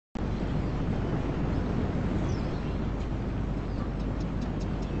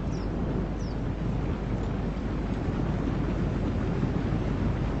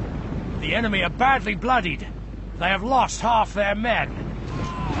The enemy are badly bloodied. They have lost half their men.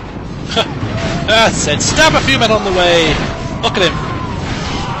 That's it. Stab a few men on the way. Look at him.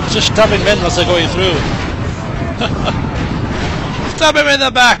 He's just stabbing men as they're going through. Stab him in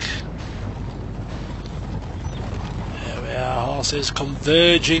the back. There we are. Horses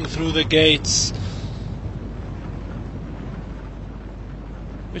converging through the gates.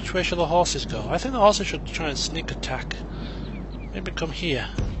 Which way shall the horses go? I think the horses should try and sneak attack. Maybe come here.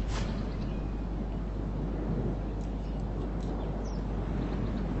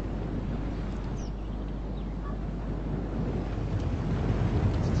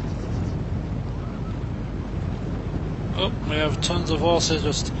 Oh, we have tons of horses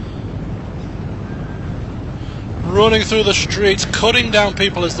just running through the streets, cutting down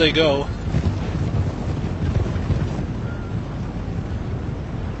people as they go.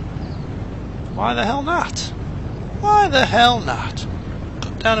 Why the hell not? Why the hell not?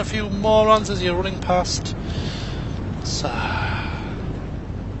 Cut down a few morons as you're running past.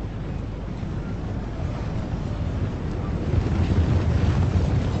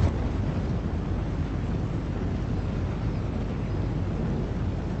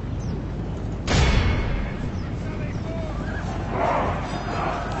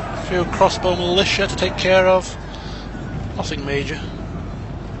 A few crossbow militia to take care of. Nothing major.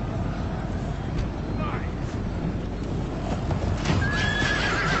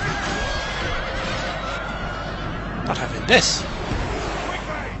 Not having this.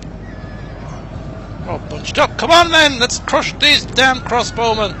 All bunched up. Come on then, let's crush these damn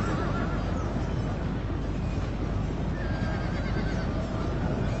crossbowmen.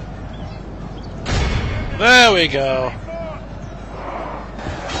 There we go.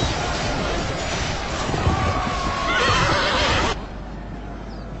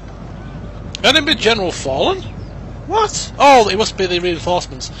 Enemy general fallen? What? Oh, it must be the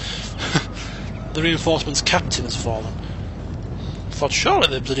reinforcements. The reinforcements captain has fallen. I thought surely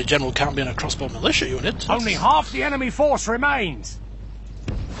the bloody general can't be in a crossbow militia unit. Only half the enemy force remains.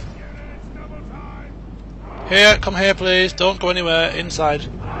 Here, come here please. Don't go anywhere. Inside.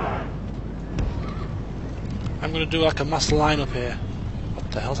 I'm going to do like a mass line-up here.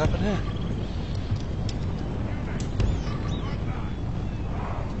 What the hell's happened here?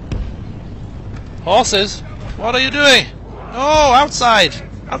 Horses? What are you doing? Oh, outside!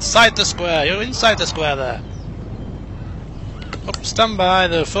 Outside the square. You're inside the square there. Oh, stand by.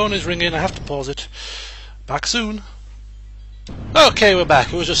 The phone is ringing. I have to pause it. Back soon. Okay, we're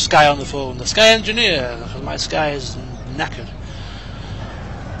back. It was just Sky on the phone. The Sky engineer. My Sky is knackered.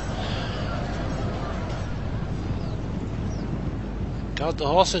 God, the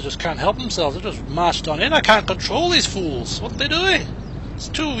horses just can't help themselves. They just marched on in. I can't control these fools. What are they doing? It's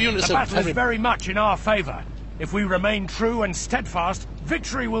 2 units the of battle is very much in our favour. If we remain true and steadfast,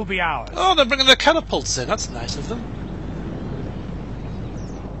 victory will be ours. Oh, they're bringing their catapults in. That's nice of them.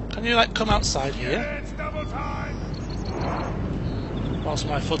 Can you, like, come outside here? Whilst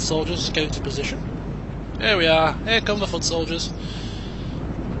my foot soldiers get into position. Here we are. Here come the foot soldiers.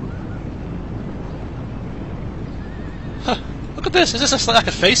 Huh. Look at this. Is this like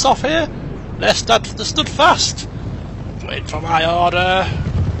a face-off here? They're stood fast. Wait for my order.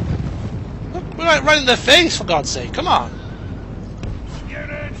 Look, we're right in their face, for God's sake. Come on.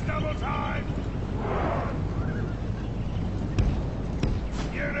 Units double time.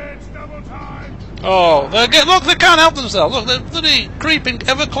 Units double time. Oh, look, they can't help themselves. Look, they're bloody creeping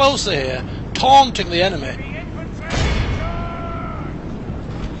ever closer here, taunting the enemy.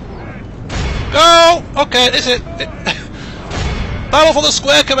 Go! Okay, this is it. Battle for the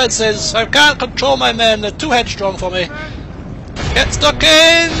square commences. I can't control my men. They're too headstrong for me. Get stuck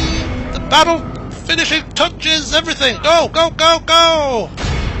in! The battle finishing touches everything. Go, go, go, go!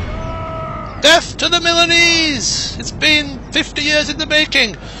 Death to the Milanese! It's been 50 years in the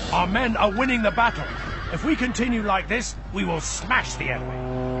making. Our men are winning the battle. If we continue like this, we will smash the enemy.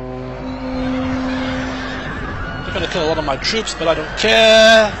 They're going to kill a lot of my troops, but I don't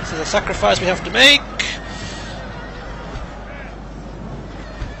care. This is a sacrifice we have to make.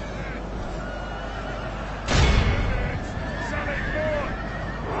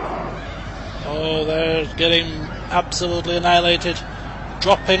 Oh, they're getting absolutely annihilated.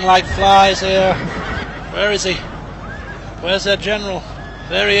 Dropping like flies here. Where is he? Where's their general?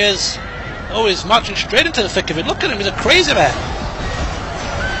 There he is. Oh, he's marching straight into the thick of it. Look at him, he's a crazy man.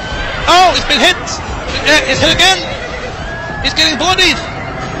 Oh, he's been hit. He's hit again. He's getting bloodied.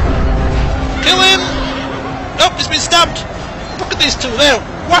 Kill him. Nope, he's been stabbed. Look at these two, they're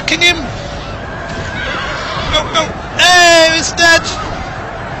whacking him. Go, go. Hey, he's dead.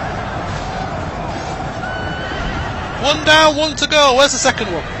 One down, one to go. Where's the second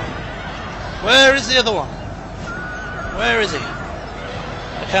one? Where is the other one? Where is he?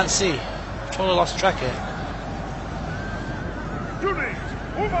 I can't see. Totally lost track here.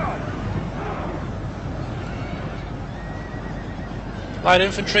 Light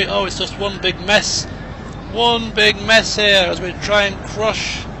infantry. Oh, it's just one big mess. One big mess here as we try and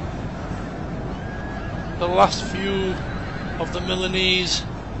crush the last few of the Milanese.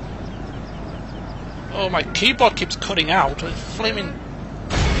 Oh, my keyboard keeps cutting out. It's flaming.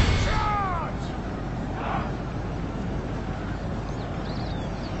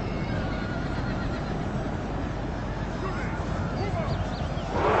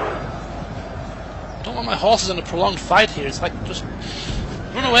 Don't want my horses in a prolonged fight here. It's like, just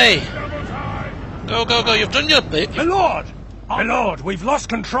run away. Go, go, go. You've done your bit. My lord! My lord, we've lost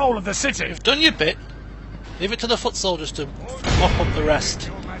control of the city. You've done your bit. Leave it to the foot soldiers to mop up the rest.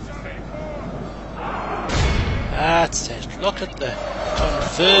 That's it. Look at the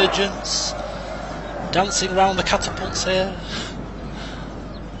convergence. Dancing round the catapults here.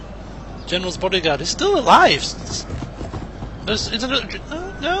 General's bodyguard is still alive. Isn't it?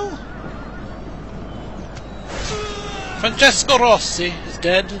 No. Francesco Rossi is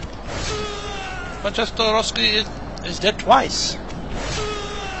dead. Francesco Rossi is dead twice.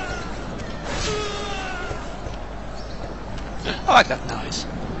 I like that noise.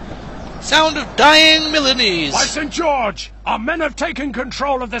 Sound of dying Milanese. By St. George, our men have taken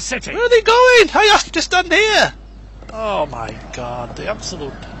control of the city. Where are they going? I asked you to stand here. Oh my god, the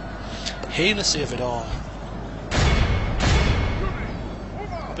absolute heinousy of it all.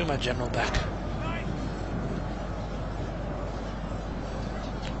 I'll bring my general back.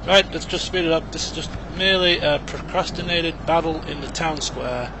 Right, let's just speed it up. This is just merely a procrastinated battle in the town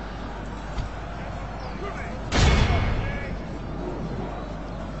square.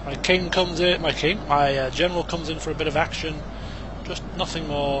 My king comes in, my general comes in for a bit of action. Just nothing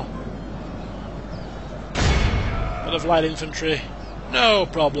more. Bit of light infantry. No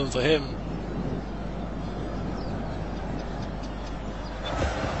problem for him.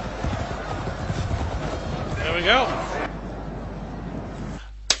 There we go.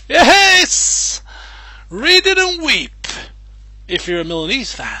 Yes! Read it and weep. If you're a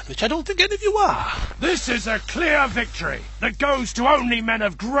Milanese fan, which I don't think any of you are. This is a clear victory that goes to only men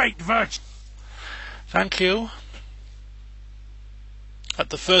of great virtue. Thank you. At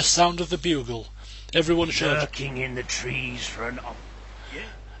the first sound of the bugle, everyone shouted, "Lurking in the trees for an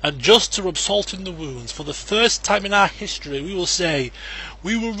and just to rub salt in the wounds, for the first time in our history, we will say,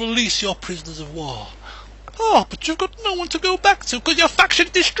 we will release your prisoners of war. Oh, but you've got no one to go back to because your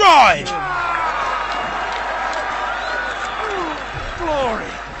faction's destroyed. Glory,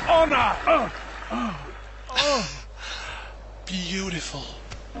 honor, Beautiful.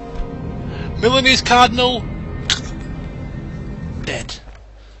 Milanese cardinal dead.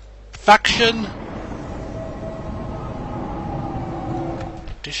 Faction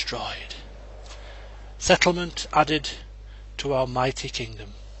destroyed. Settlement added to our mighty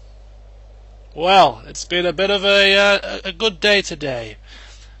kingdom. Well, it's been a bit of a good day today.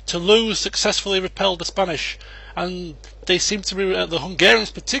 Toulouse successfully repelled the Spanish, and they seem to be, the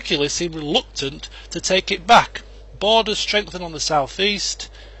Hungarians particularly, seem reluctant to take it back. Borders strengthened on the southeast,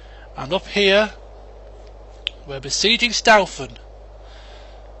 and up here we're besieging Staufen,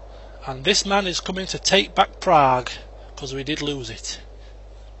 and this man is coming to take back Prague because we did lose it.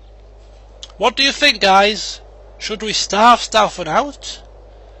 What do you think, guys? Should we starve Staufen out?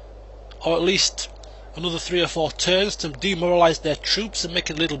 Or at least another 3 or 4 turns to demoralise their troops and make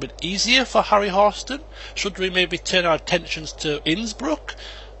it a little bit easier for Harry Horston? Should we maybe turn our attentions to Innsbruck?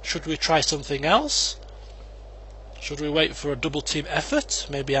 Should we try something else? Should we wait for a double team effort?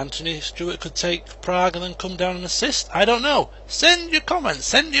 Maybe Anthony Stewart could take Prague and then come down and assist? I don't know. Send your comments,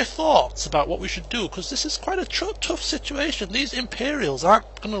 send your thoughts about what we should do, because this is quite a tough situation. These Imperials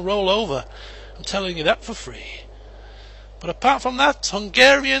aren't going to roll over. I'm telling you that for free. But apart from that,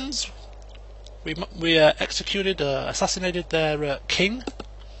 Hungarians, we assassinated their king,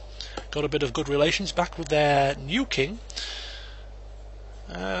 got a bit of good relations back with their new king,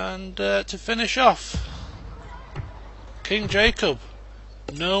 and to finish off, King Jacob,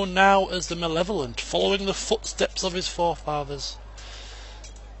 known now as the Malevolent, following the footsteps of his forefathers.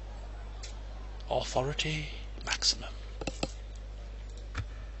 Authority maximum.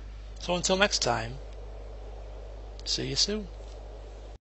 So until next time, see you soon.